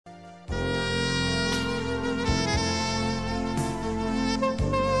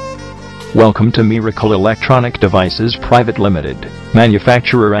Welcome to Miracle Electronic Devices Private Limited,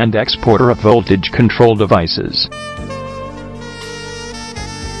 manufacturer and exporter of voltage control devices.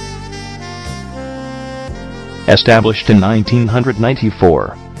 Established in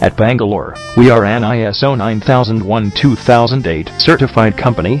 1994, at Bangalore, we are an ISO 9001-2008 certified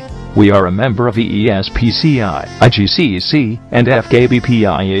company. We are a member of EESPCI, IGCC, and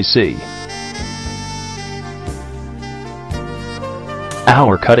FKBPIAC.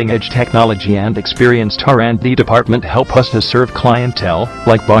 Our cutting-edge technology and experienced R&D department help us to serve clientele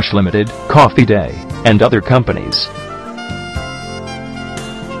like Bosch Limited, Coffee Day, and other companies.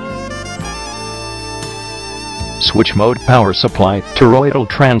 Switch mode power supply, toroidal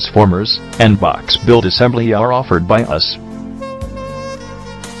transformers, and box build assembly are offered by us.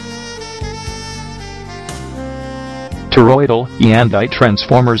 Toroidal E and I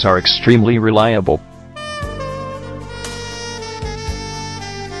transformers are extremely reliable.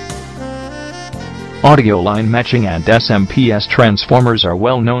 Audio line matching and SMPS transformers are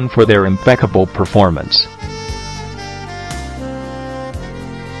well known for their impeccable performance.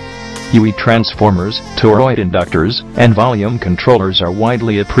 UE transformers, toroid inductors, and volume controllers are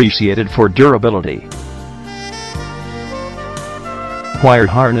widely appreciated for durability. Wire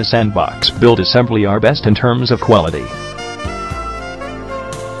harness and box build assembly are best in terms of quality.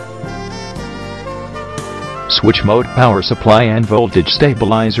 Switch mode power supply and voltage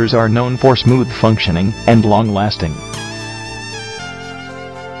stabilizers are known for smooth functioning and long-lasting.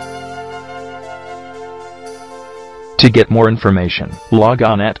 To get more information, log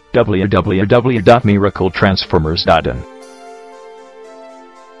on at www.miracletransformers.in.